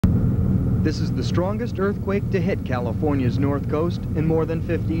This is the strongest earthquake to hit California's north coast in more than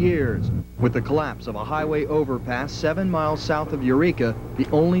 50 years, with the collapse of a highway overpass 7 miles south of Eureka the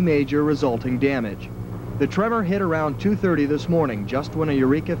only major resulting damage. The tremor hit around 2:30 this morning, just when a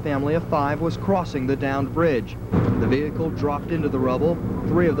Eureka family of 5 was crossing the downed bridge. The vehicle dropped into the rubble,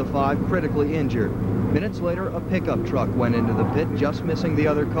 3 of the 5 critically injured. Minutes later, a pickup truck went into the pit, just missing the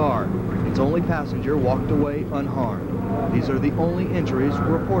other car. Its only passenger walked away unharmed. These are the only injuries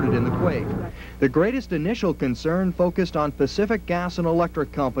reported in the quake. The greatest initial concern focused on Pacific Gas and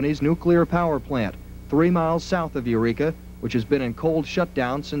Electric Company's nuclear power plant, 3 miles south of Eureka, which has been in cold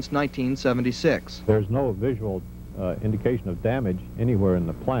shutdown since 1976. There's no visual indication of damage anywhere in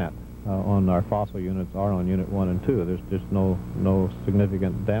the plant on our fossil units or on Unit 1 and 2. There's just no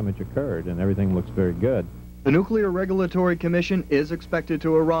significant damage occurred, and everything looks very good. The Nuclear Regulatory Commission is expected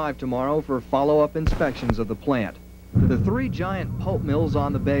to arrive tomorrow for follow-up inspections of the plant. The 3 giant pulp mills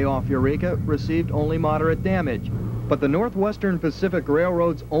on the bay off Eureka received only moderate damage, but the Northwestern Pacific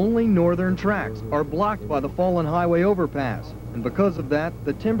Railroad's only northern tracks are blocked by the fallen highway overpass, and because of that,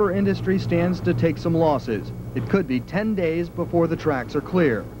 the timber industry stands to take some losses. It could be 10 days before the tracks are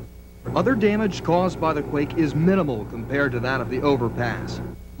clear. Other damage caused by the quake is minimal compared to that of the overpass.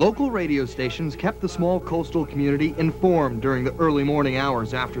 Local radio stations kept the small coastal community informed during the early morning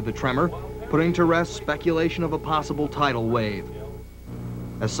hours after the tremor, putting to rest speculation of a possible tidal wave.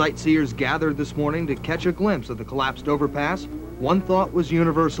 As sightseers gathered this morning to catch a glimpse of the collapsed overpass, one thought was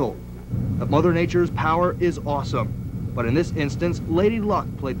universal: that Mother Nature's power is awesome. But in this instance, Lady Luck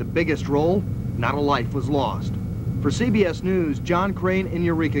played the biggest role. Not a life was lost. For CBS News, John Crane in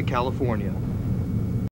Eureka, California.